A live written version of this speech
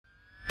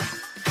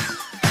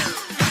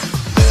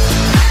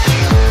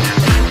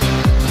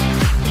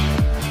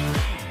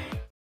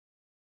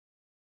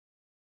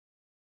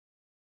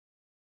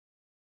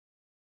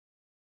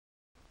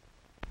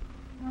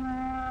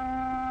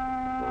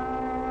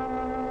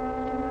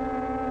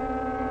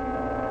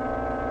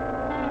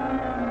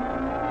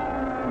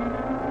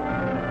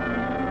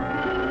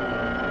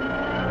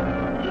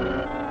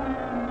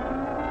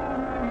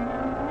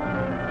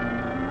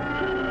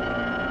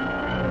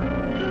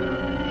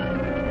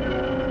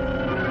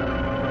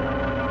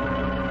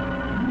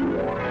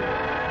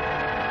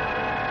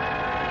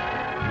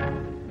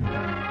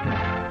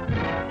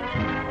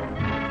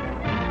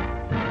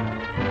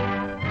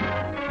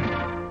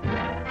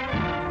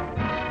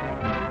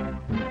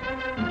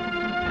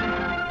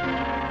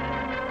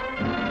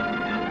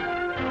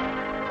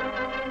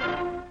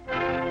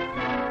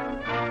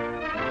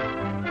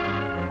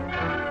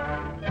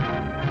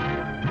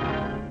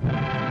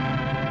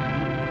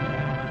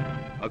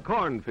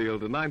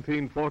cornfield in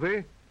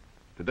 1940,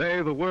 today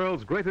the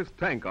world's greatest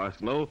tank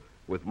arsenal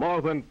with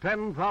more than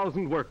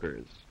 10,000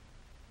 workers.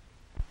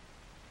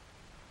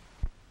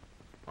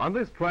 On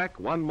this track,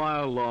 1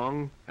 mile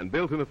long and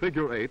built in a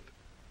figure 8,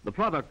 the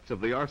products of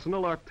the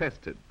arsenal are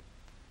tested.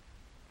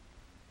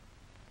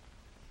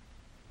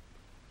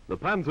 The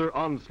Panzer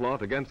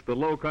onslaught against the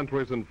Low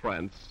Countries in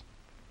France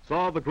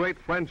saw the great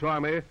French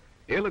army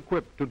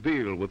ill-equipped to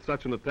deal with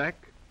such an attack,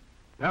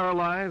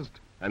 paralyzed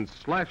and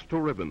slashed to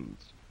ribbons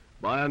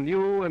by a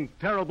new and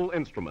terrible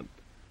instrument,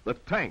 the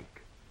tank.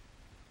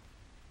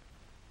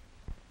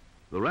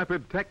 The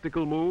rapid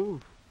tactical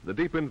move, the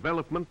deep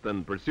envelopment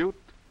and pursuit,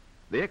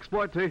 the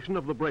exploitation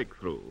of the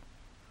breakthrough.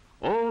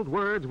 Old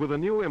words with a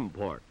new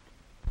import.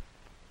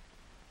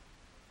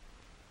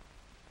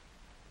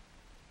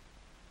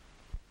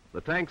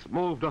 The tanks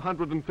moved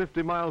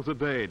 150 miles a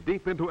day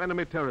deep into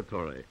enemy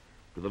territory,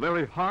 to the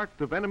very heart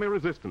of enemy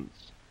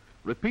resistance,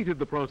 repeated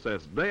the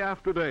process day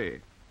after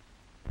day.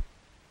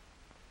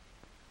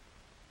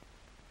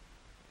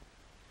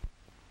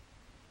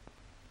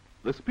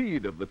 The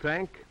speed of the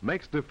tank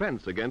makes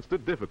defense against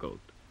it difficult.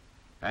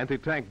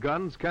 Anti-tank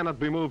guns cannot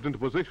be moved into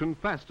position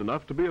fast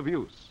enough to be of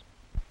use.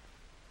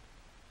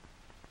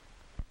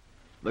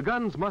 The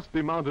guns must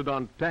be mounted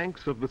on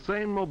tanks of the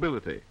same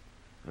mobility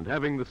and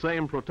having the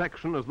same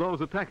protection as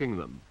those attacking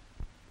them.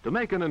 To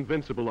make an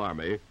invincible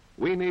army,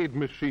 we need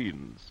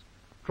machines,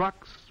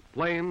 trucks,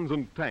 planes,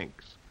 and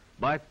tanks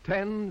by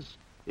tens,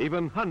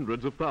 even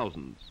hundreds of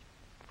thousands.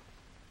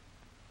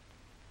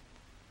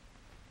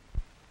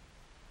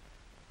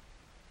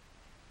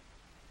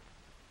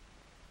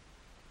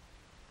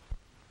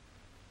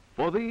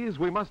 For these,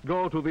 we must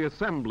go to the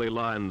assembly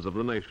lines of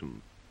the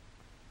nation.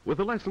 With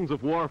the lessons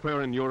of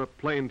warfare in Europe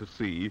plain to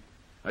see,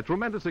 a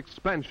tremendous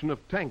expansion of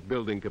tank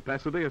building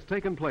capacity has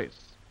taken place.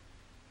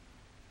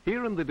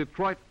 Here in the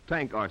Detroit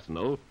Tank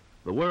Arsenal,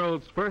 the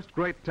world's first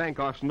great tank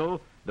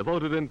arsenal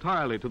devoted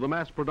entirely to the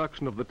mass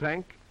production of the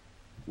tank,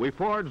 we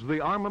forged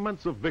the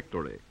armaments of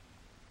victory.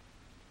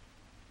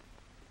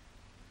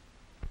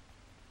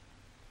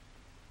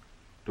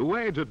 To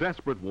wage a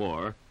desperate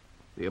war,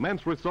 the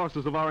immense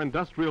resources of our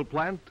industrial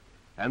plant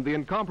and the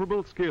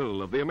incomparable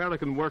skill of the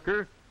American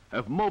worker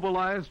have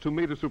mobilized to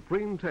meet a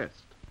supreme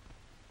test.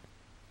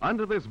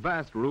 Under this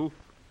vast roof,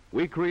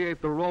 we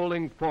create the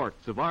rolling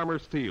forts of armor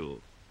steel,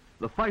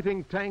 the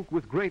fighting tank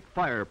with great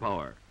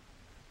firepower,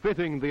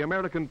 fitting the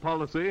American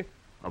policy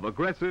of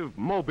aggressive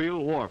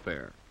mobile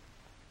warfare.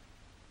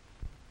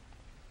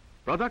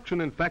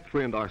 Production in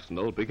factory and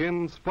arsenal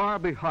begins far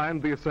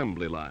behind the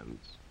assembly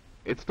lines.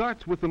 It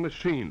starts with the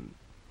machine.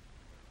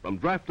 From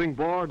drafting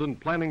board and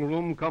planning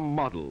room come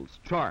models,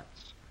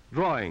 charts,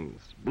 drawings,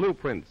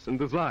 blueprints, and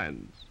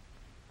designs.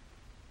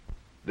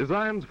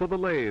 Designs for the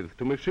lathe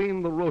to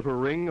machine the rotor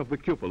ring of the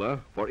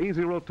cupola for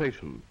easy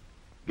rotation,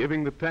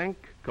 giving the tank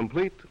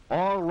complete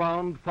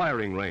all-round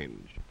firing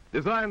range.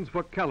 Designs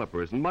for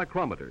calipers and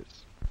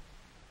micrometers.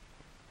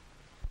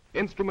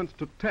 Instruments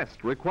to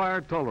test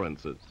required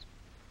tolerances,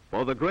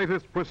 for the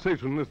greatest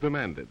precision is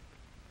demanded.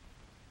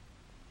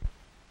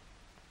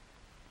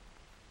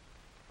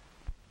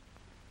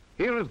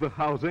 Here is the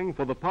housing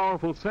for the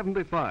powerful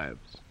 75s,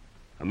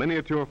 a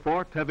miniature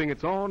fort having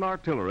its own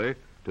artillery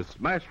to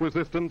smash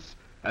resistance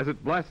as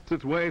it blasts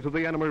its way to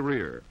the enemy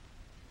rear.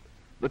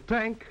 The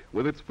tank,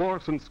 with its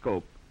force and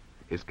scope,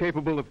 is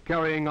capable of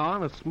carrying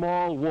on a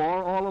small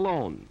war all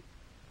alone.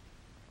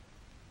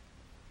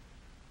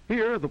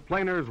 Here, the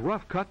planers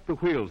rough-cut the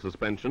wheel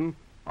suspension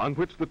on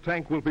which the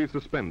tank will be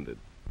suspended.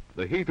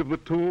 The heat of the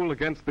tool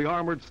against the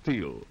armored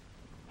steel.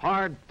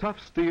 Hard,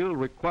 tough steel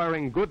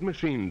requiring good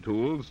machine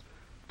tools,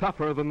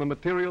 tougher than the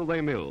material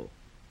they mill.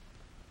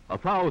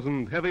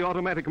 1,000 heavy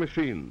automatic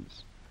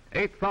machines,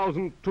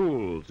 8,000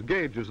 tools,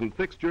 gauges, and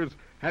fixtures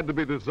had to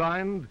be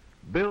designed,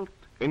 built,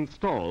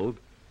 installed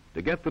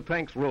to get the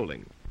tanks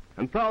rolling.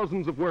 And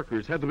thousands of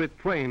workers had to be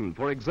trained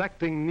for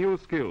exacting new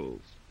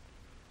skills,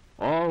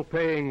 all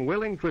paying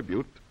willing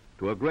tribute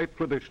to a great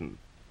tradition,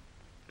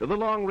 to the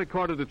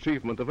long-recorded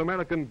achievement of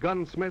American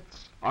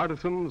gunsmiths,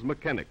 artisans,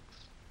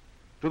 mechanics,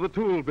 to the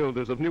tool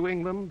builders of New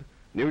England,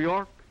 New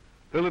York,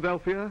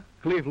 Philadelphia,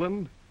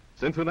 Cleveland,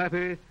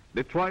 Cincinnati,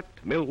 Detroit,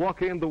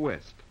 Milwaukee, and the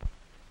West.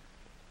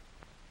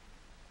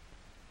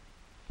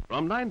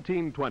 From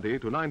 1920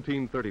 to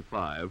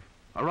 1935,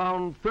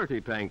 around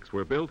 30 tanks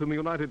were built in the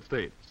United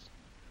States.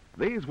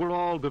 These were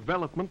all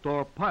development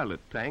or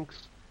pilot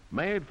tanks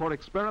made for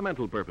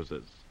experimental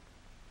purposes.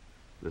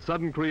 The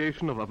sudden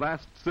creation of a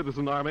vast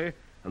citizen army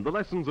and the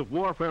lessons of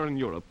warfare in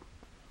Europe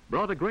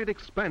brought a great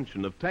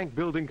expansion of tank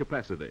building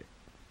capacity.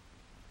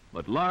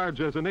 But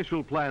large as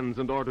initial plans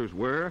and orders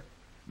were,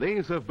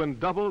 these have been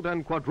doubled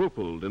and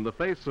quadrupled in the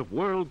face of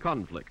world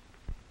conflict.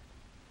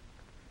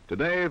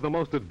 Today, the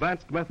most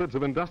advanced methods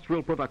of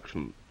industrial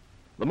production,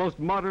 the most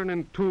modern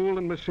in tool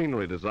and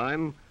machinery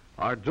design,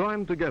 are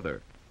joined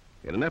together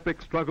in an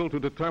epic struggle to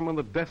determine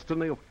the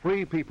destiny of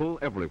free people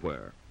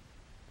everywhere.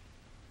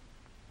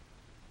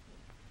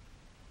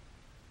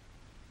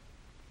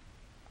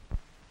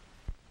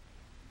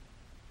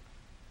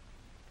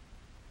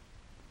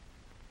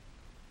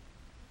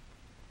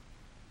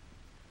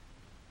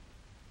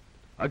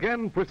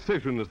 Again,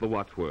 precision is the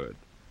watchword.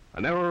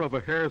 An error of a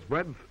hair's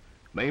breadth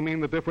may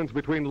mean the difference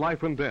between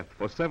life and death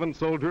for 7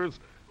 soldiers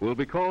who will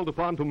be called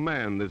upon to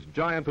man this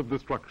giant of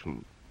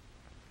destruction.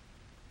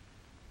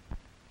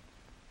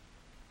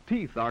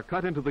 Teeth are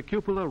cut into the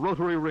cupola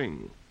rotary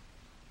ring.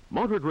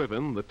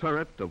 Motor-driven, the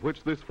turret, of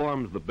which this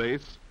forms the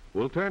base,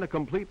 will turn a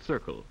complete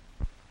circle.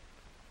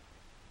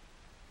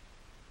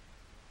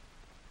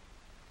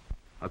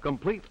 A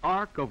complete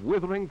arc of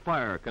withering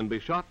fire can be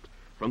shot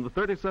from the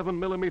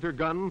 37mm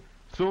gun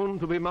soon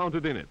to be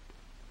mounted in it.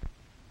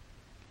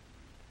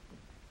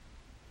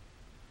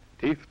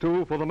 Teeth,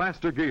 too, for the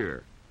master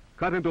gear,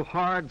 cut into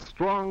hard,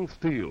 strong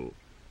steel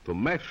to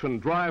mesh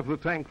and drive the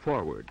tank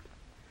forward.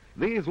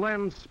 These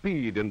lend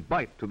speed and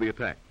bite to the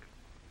attack.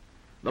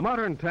 The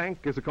modern tank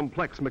is a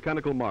complex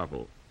mechanical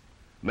marvel.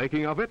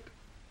 Making of it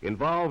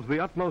involves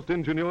the utmost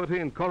ingenuity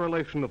and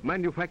correlation of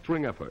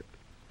manufacturing effort.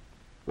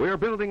 We are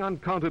building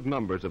uncounted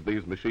numbers of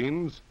these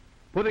machines,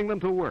 putting them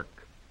to work,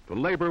 to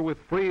labor with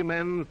free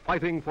men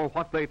fighting for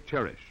what they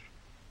cherish.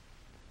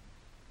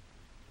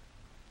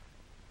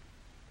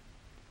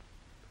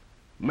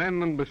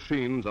 Men and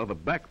machines are the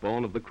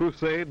backbone of the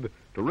crusade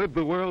to rid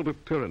the world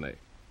of tyranny,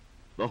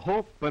 the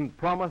hope and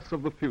promise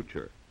of the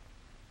future.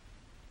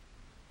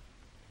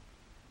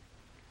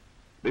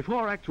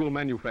 Before actual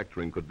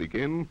manufacturing could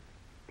begin,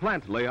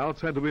 plant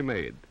layouts had to be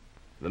made,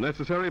 the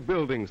necessary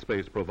building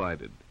space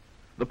provided,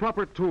 the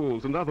proper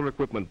tools and other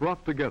equipment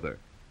brought together,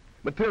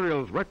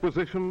 materials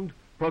requisitioned,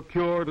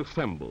 procured,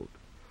 assembled,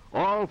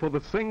 all for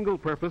the single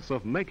purpose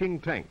of making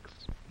tanks.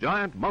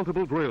 Giant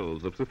multiple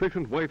drills of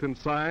sufficient weight and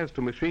size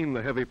to machine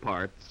the heavy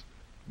parts,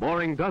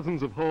 boring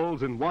dozens of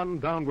holes in one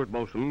downward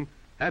motion,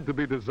 had to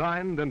be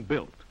designed and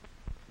built.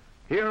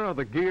 Here are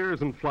the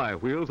gears and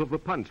flywheels of the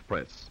punch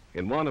press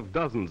in one of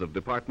dozens of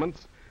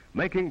departments,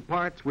 making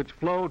parts which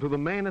flow to the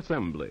main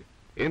assembly,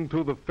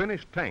 into the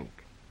finished tank.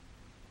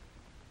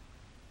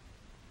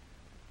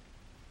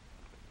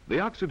 The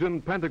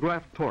oxygen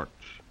pantograph torch,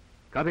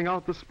 cutting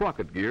out the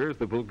sprocket gears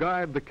that will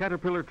guide the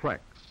caterpillar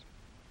tracks.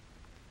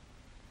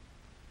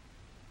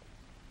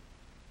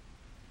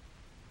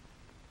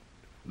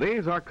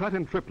 These are cut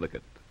in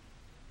triplicate.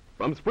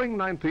 From spring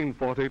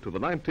 1940 to the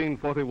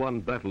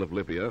 1941 Battle of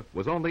Libya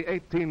was only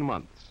 18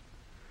 months,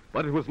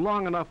 but it was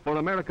long enough for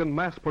American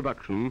mass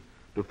production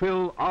to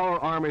fill our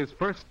Army's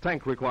first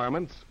tank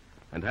requirements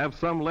and have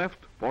some left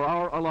for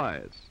our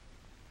allies.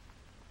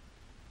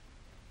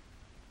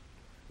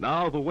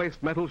 Now the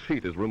waste metal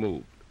sheet is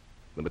removed.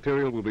 The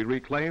material will be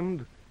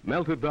reclaimed,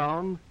 melted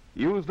down,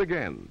 used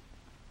again.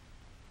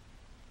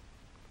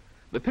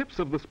 The tips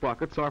of the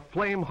sprockets are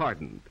flame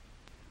hardened.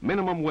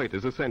 Minimum weight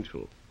is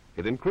essential.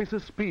 It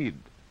increases speed,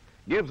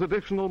 gives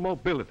additional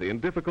mobility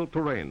in difficult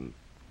terrain.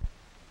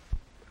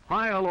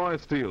 High alloy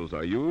steels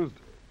are used,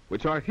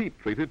 which are heat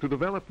treated to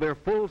develop their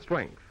full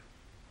strength.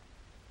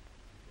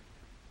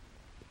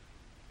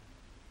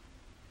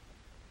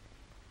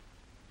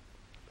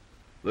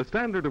 The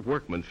standard of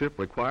workmanship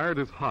required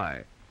is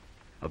high.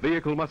 A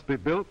vehicle must be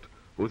built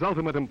whose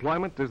ultimate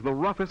employment is the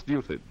roughest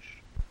usage.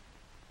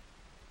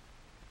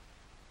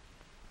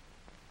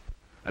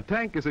 A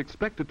tank is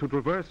expected to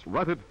traverse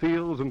rutted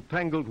fields and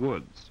tangled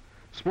woods,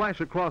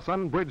 splash across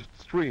unbridged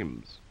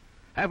streams,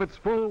 have its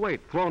full weight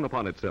thrown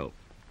upon itself.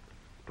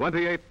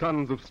 28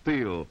 tons of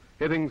steel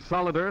hitting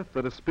solid earth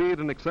at a speed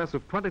in excess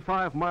of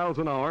 25 miles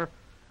an hour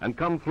and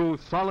come through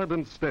solid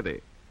and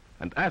steady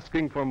and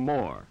asking for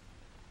more.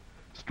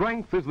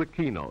 Strength is the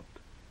keynote,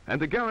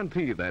 and to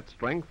guarantee that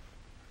strength,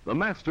 the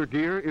master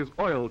gear is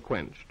oil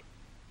quenched.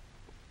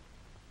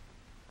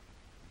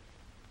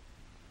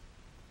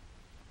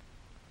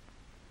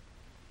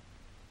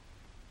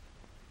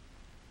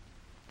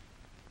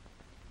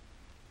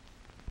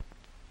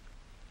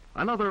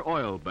 Another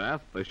oil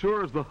bath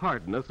assures the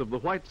hardness of the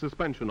white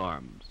suspension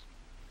arms.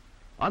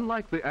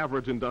 Unlike the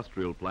average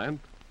industrial plant,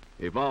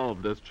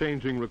 evolved as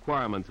changing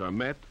requirements are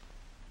met,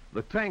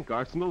 the tank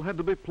arsenal had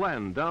to be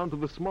planned down to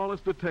the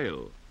smallest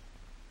detail.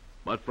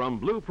 But from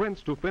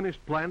blueprints to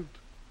finished plant,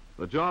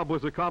 the job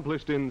was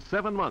accomplished in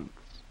 7 months.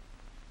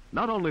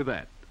 Not only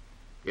that,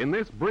 in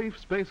this brief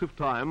space of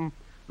time,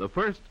 the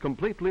first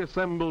completely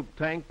assembled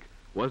tank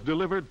was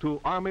delivered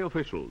to Army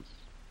officials.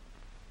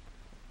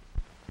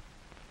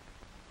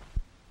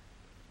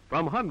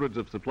 From hundreds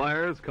of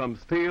suppliers come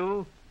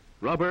steel,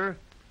 rubber,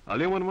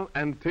 aluminum,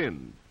 and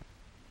tin.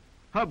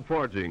 Hub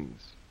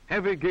forgings,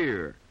 heavy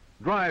gear,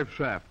 drive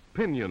shaft,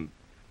 pinion,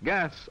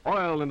 gas,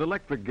 oil, and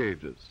electric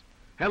gauges,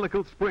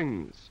 helical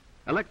springs,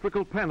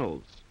 electrical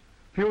panels,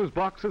 fuse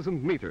boxes,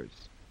 and meters.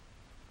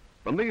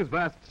 From these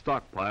vast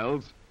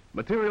stockpiles,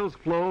 materials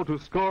flow to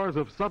scores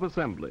of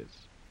sub-assemblies,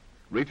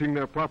 reaching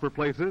their proper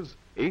places,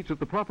 each at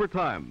the proper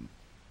time.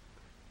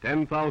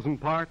 10,000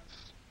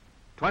 parts,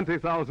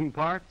 20,000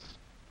 parts,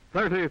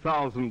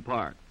 30,000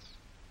 parts.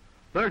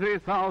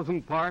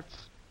 30,000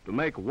 parts to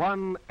make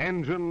one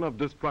engine of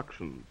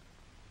destruction.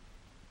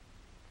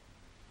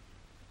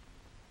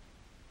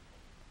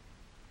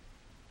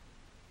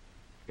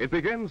 It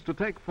begins to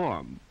take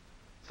form.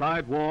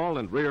 Side wall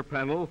and rear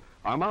panel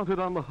are mounted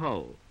on the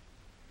hull.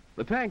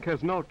 The tank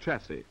has no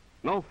chassis,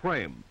 no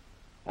frame,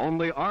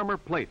 only armor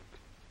plate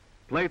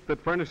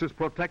that furnishes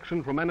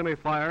protection from enemy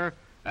fire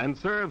and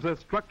serves as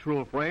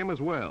structural frame as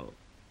well.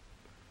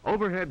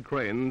 Overhead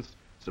cranes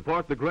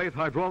support the great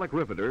hydraulic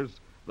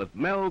riveters that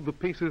meld the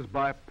pieces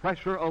by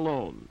pressure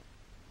alone.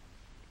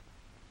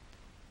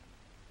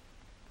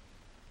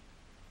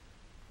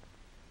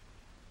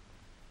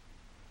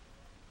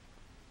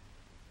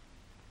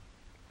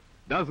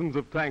 Dozens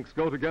of tanks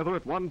go together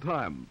at one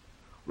time,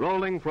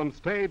 rolling from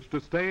stage to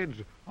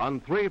stage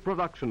on 3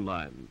 production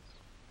lines.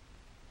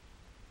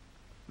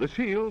 The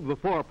shield, the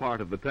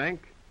forepart of the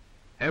tank,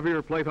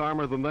 heavier plate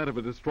armor than that of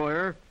a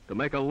destroyer to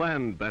make a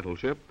land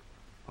battleship,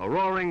 a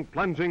roaring,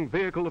 plunging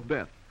vehicle of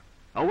death,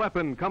 a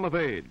weapon come of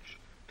age,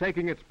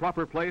 taking its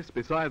proper place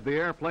beside the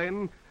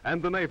airplane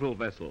and the naval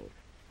vessel.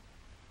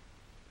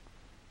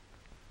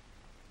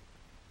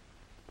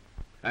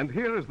 And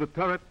here is the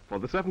turret for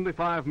the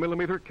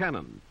 75-millimeter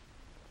cannon.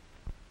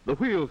 The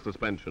wheel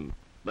suspension.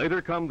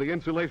 Later come the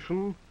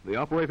insulation, the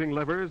operating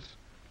levers,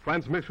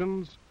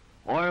 transmissions,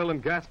 oil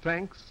and gas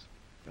tanks,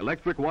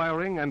 electric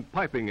wiring, and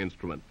piping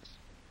instruments.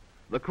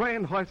 The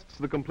crane hoists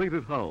the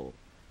completed hull,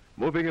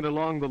 moving it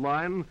along the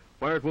line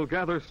where it will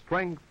gather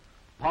strength,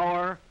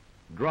 power,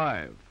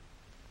 drive.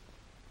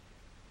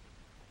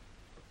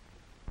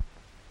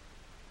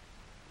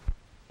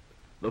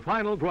 The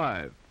final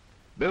drive,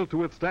 built to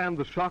withstand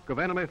the shock of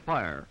enemy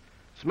fire,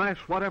 smash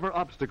whatever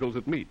obstacles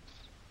it meets.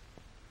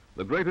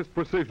 The greatest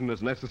precision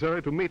is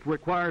necessary to meet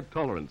required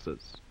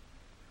tolerances.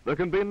 There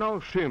can be no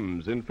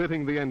shims in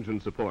fitting the engine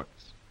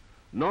supports,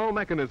 no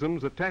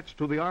mechanisms attached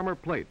to the armor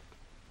plate.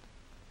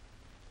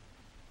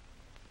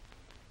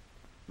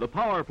 The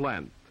power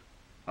plant,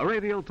 a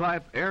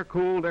radial-type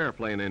air-cooled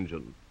airplane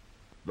engine,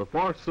 the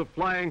force of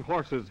flying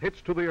horses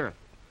hitched to the earth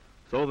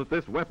so that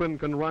this weapon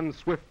can run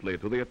swiftly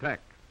to the attack.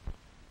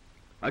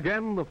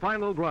 Again, the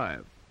final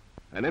drive,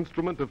 an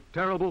instrument of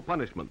terrible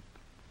punishment.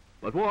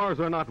 But wars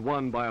are not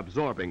won by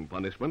absorbing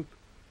punishment.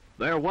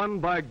 They're won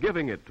by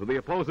giving it to the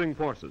opposing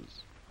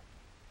forces.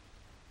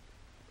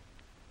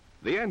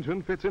 The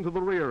engine fits into the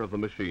rear of the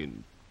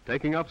machine,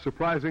 taking up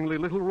surprisingly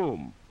little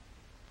room.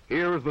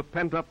 Here is the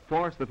pent-up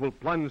force that will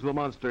plunge the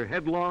monster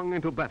headlong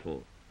into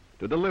battle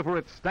to deliver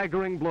its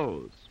staggering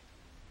blows.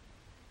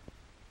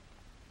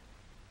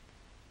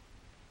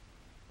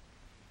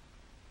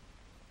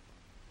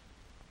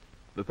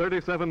 The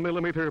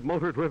 37-millimeter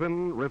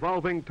motor-driven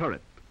revolving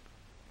turret,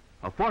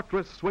 a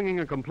fortress swinging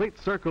a complete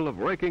circle of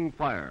raking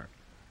fire,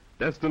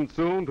 destined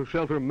soon to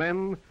shelter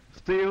men,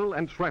 steel,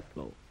 and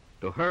shrapnel,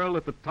 to hurl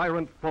at the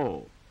tyrant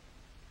foe.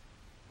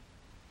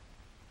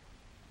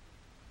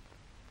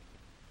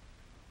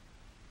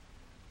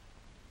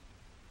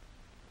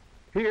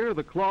 Here,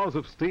 the claws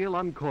of steel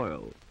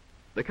uncoil,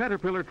 the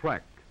caterpillar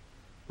track,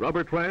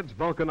 rubber treads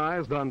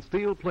vulcanized on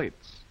steel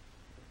plates.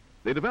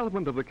 The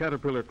development of the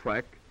caterpillar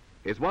track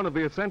is one of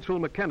the essential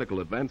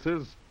mechanical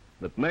advances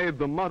that made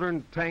the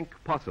modern tank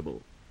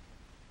possible.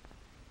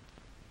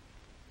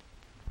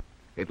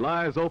 It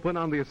lies open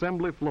on the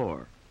assembly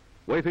floor,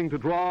 waiting to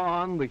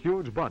draw on the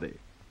huge body.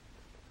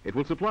 It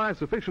will supply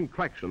sufficient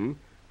traction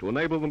to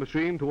enable the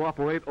machine to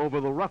operate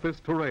over the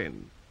roughest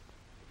terrain.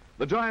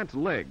 The giant's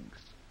legs,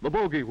 the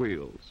bogie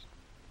wheels.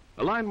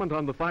 Alignment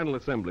on the final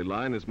assembly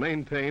line is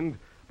maintained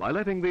by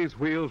letting these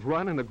wheels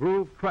run in a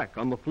grooved track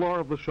on the floor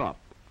of the shop.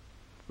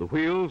 The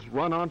wheels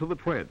run onto the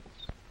treads.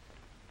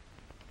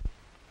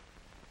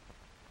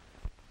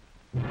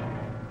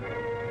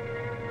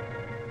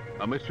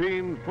 A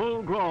machine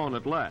full grown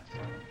at last,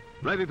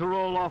 ready to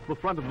roll off the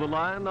front of the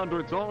line under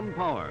its own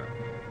power.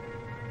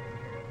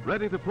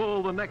 Ready to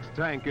pull the next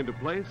tank into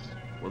place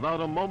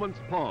without a moment's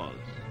pause.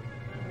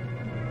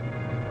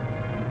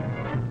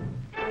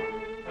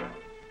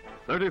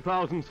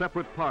 30,000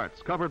 separate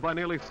parts covered by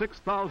nearly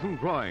 6,000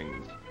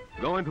 drawings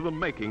go into the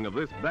making of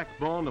this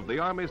backbone of the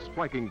Army's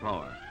striking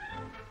power.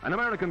 An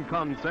American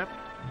concept,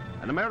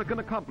 an American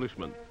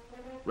accomplishment,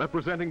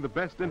 representing the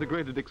best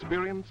integrated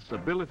experience,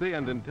 ability,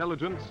 and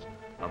intelligence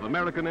of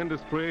American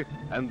industry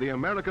and the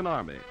American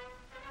Army.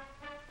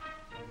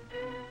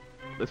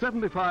 The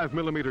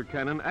 75-millimeter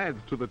cannon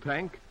adds to the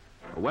tank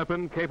a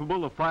weapon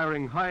capable of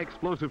firing high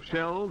explosive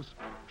shells,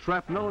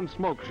 shrapnel, and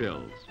smoke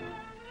shells.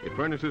 It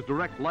furnishes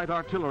direct light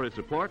artillery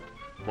support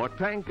for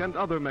tank and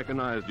other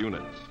mechanized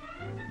units,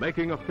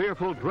 making a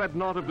fearful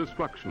dreadnought of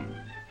destruction,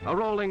 a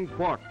rolling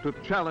fort to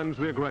challenge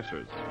the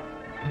aggressors.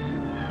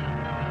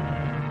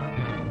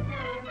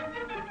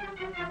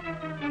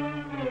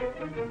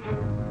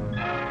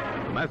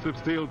 The massive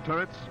steel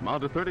turrets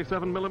mount a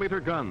 37-millimeter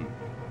gun,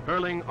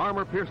 hurling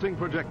armor-piercing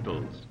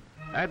projectiles,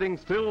 adding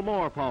still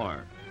more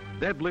power,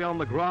 deadly on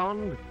the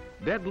ground,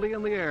 deadly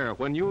in the air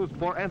when used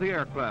for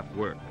anti-aircraft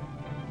work.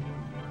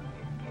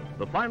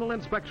 The final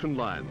inspection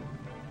line.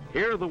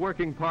 Here the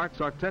working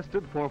parts are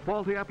tested for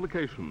faulty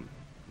application.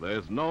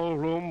 There's no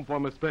room for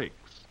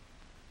mistakes.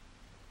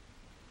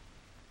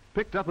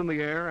 Picked up in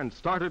the air and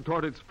started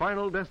toward its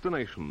final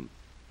destination,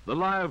 the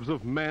lives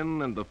of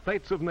men and the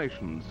fates of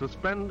nations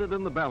suspended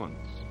in the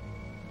balance.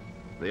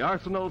 The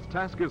arsenal's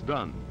task is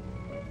done.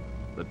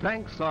 The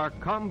tanks are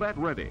combat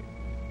ready.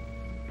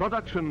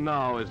 Production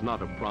now is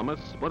not a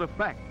promise, but a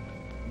fact.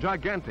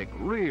 Gigantic,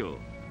 real,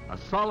 a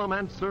solemn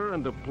answer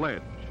and a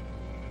pledge.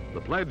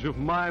 The pledge of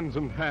minds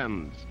and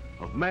hands,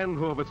 of men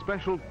who have a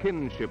special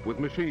kinship with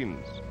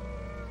machines.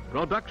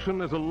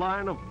 Production is a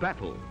line of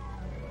battle,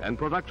 and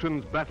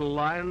production's battle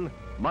line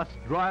must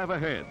drive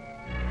ahead.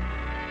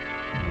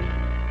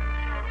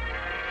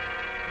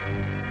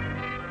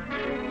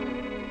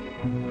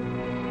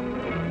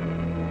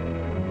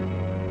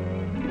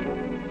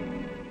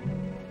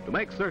 To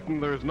make certain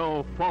there's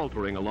no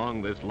faltering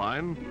along this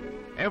line,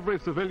 every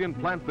civilian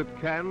plant that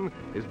can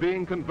is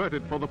being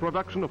converted for the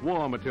production of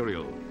war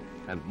material,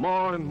 and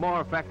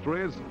more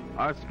factories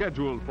are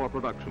scheduled for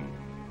production.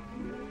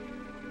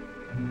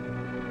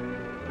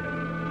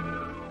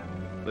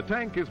 The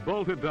tank is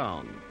bolted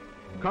down,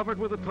 covered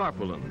with a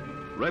tarpaulin,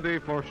 ready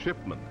for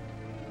shipment.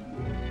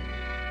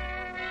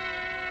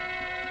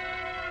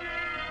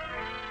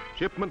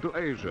 Shipment to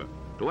Asia,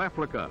 to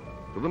Africa,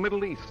 to the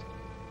Middle East,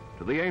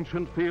 to the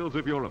ancient fields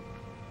of Europe,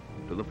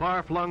 to the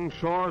far-flung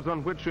shores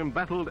on which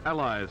embattled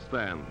allies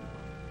stand.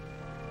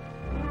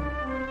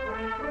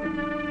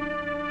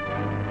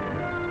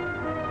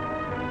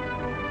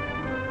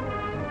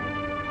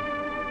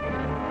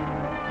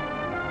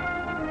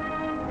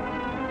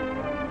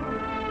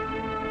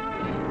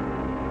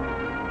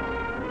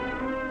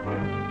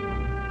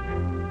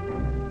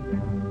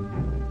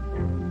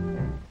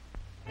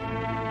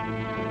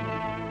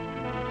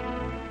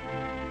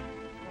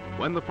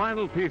 When the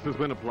final piece has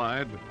been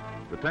applied,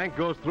 the tank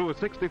goes through a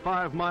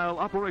 65-mile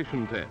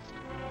operation test,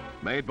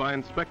 made by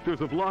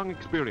inspectors of long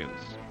experience,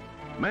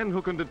 men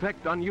who can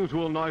detect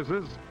unusual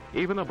noises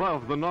even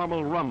above the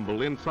normal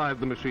rumble inside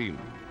the machine.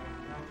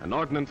 An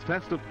ordnance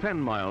test of 10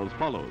 miles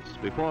follows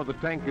before the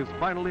tank is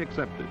finally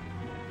accepted.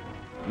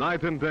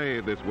 Night and day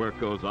this work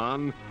goes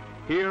on,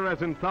 here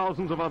as in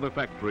thousands of other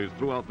factories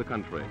throughout the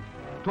country,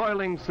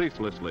 toiling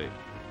ceaselessly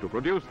to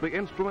produce the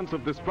instruments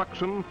of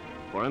destruction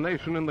for a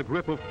nation in the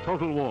grip of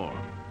total war.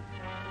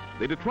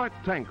 The Detroit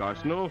Tank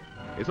Arsenal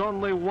is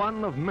only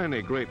one of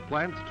many great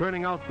plants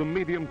turning out the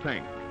medium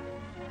tank.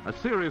 A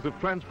series of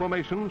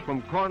transformations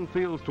from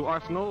cornfields to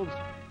arsenals,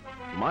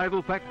 from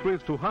idle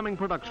factories to humming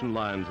production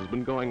lines has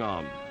been going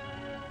on.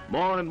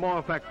 More and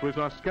more factories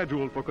are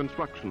scheduled for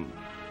construction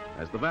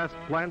as the vast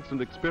plants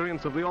and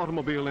experience of the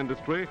automobile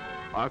industry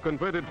are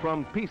converted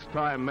from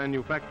peacetime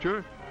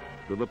manufacture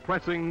to the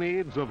pressing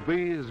needs of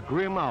these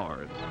grim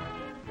hours.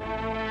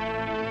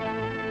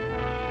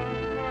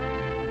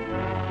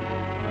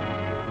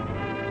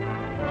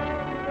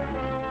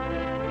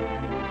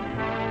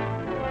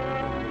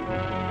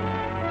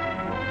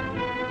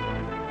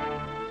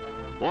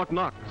 Fort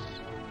Knox,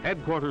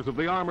 headquarters of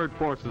the armored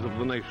forces of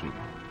the nation.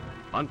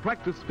 On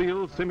practice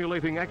fields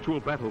simulating actual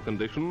battle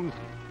conditions,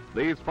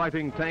 these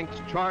fighting tanks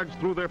charge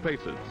through their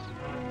paces.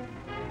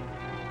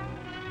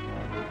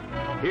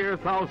 Here,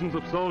 thousands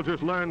of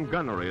soldiers learn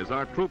gunnery as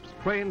our troops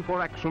train for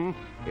action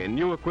in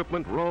new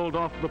equipment rolled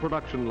off the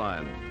production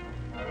line.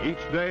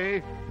 Each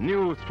day,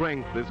 new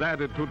strength is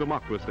added to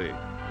democracy.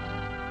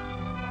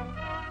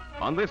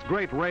 On this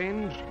great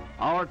range,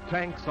 our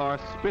tanks are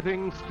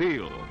spitting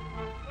steel.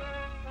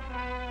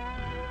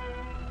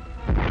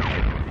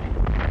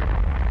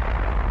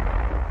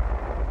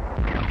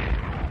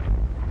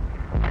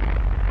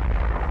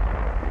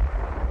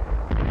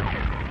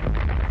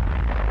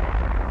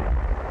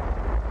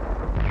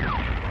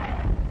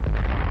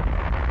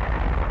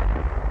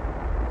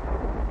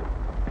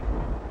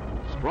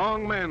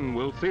 Strong men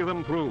will see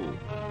them through,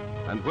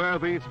 and where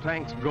these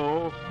tanks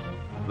go,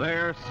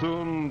 there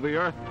soon the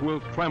earth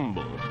will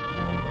tremble.